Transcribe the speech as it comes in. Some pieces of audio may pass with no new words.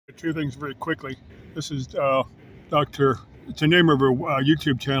two things very quickly. This is it's the name of her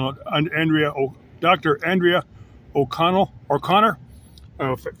YouTube channel, Dr. Andrea O'Connor.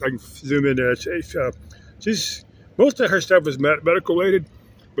 If I can zoom in there. She's most of her stuff is medical related,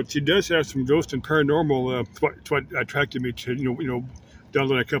 but she does have some ghost and paranormal. It's what attracted me to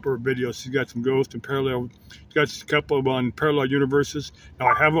download a couple of videos. She's got some ghost and parallel. She's got a couple of on parallel universes. Now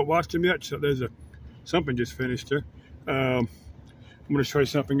I haven't watched them yet, so there's something just finished there. I'm going to show you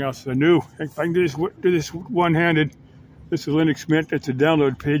something else new. If I can do this one-handed, this is Linux Mint. It's a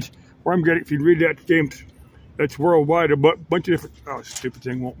download page where I'm getting. If you read that game, that's worldwide. A bunch of different. Oh, stupid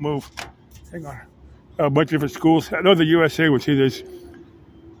thing won't move. Hang on. A bunch of different schools. I know the USA would see this.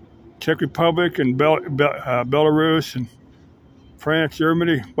 Czech Republic and Belarus and France,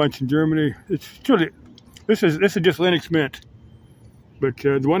 Germany, a bunch in Germany. It's really, this is just Linux Mint. But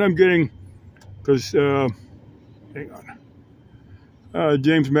the one I'm getting, because hang on,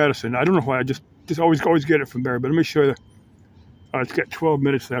 James Madison. I don't know why. I just always get it from there. But let me show you. It's got 12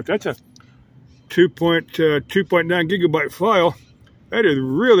 minutes left. That's a 2.9 gigabyte file. That is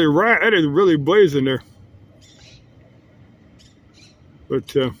really blazing there. But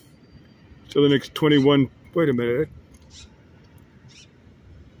so the next 21. Wait a minute.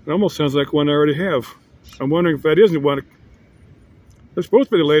 It almost sounds like one I already have. I'm wondering if that isn't one. It's supposed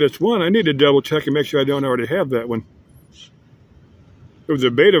to be the latest one. I need to double check and make sure I don't already have that one. It was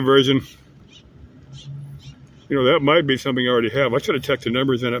a beta version. That might be something I already have. I should have checked the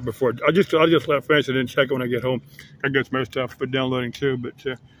numbers in it before. I just left finish it and check it when I get home. I got some other stuff for downloading too. But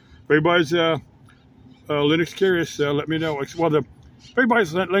if everybody's Linux curious, let me know. Well, if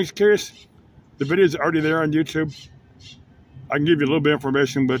everybody's Linux curious, the video's already there on YouTube. I can give you a little bit of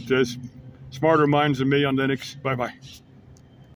information, but there's smarter minds than me on Linux. Bye-bye.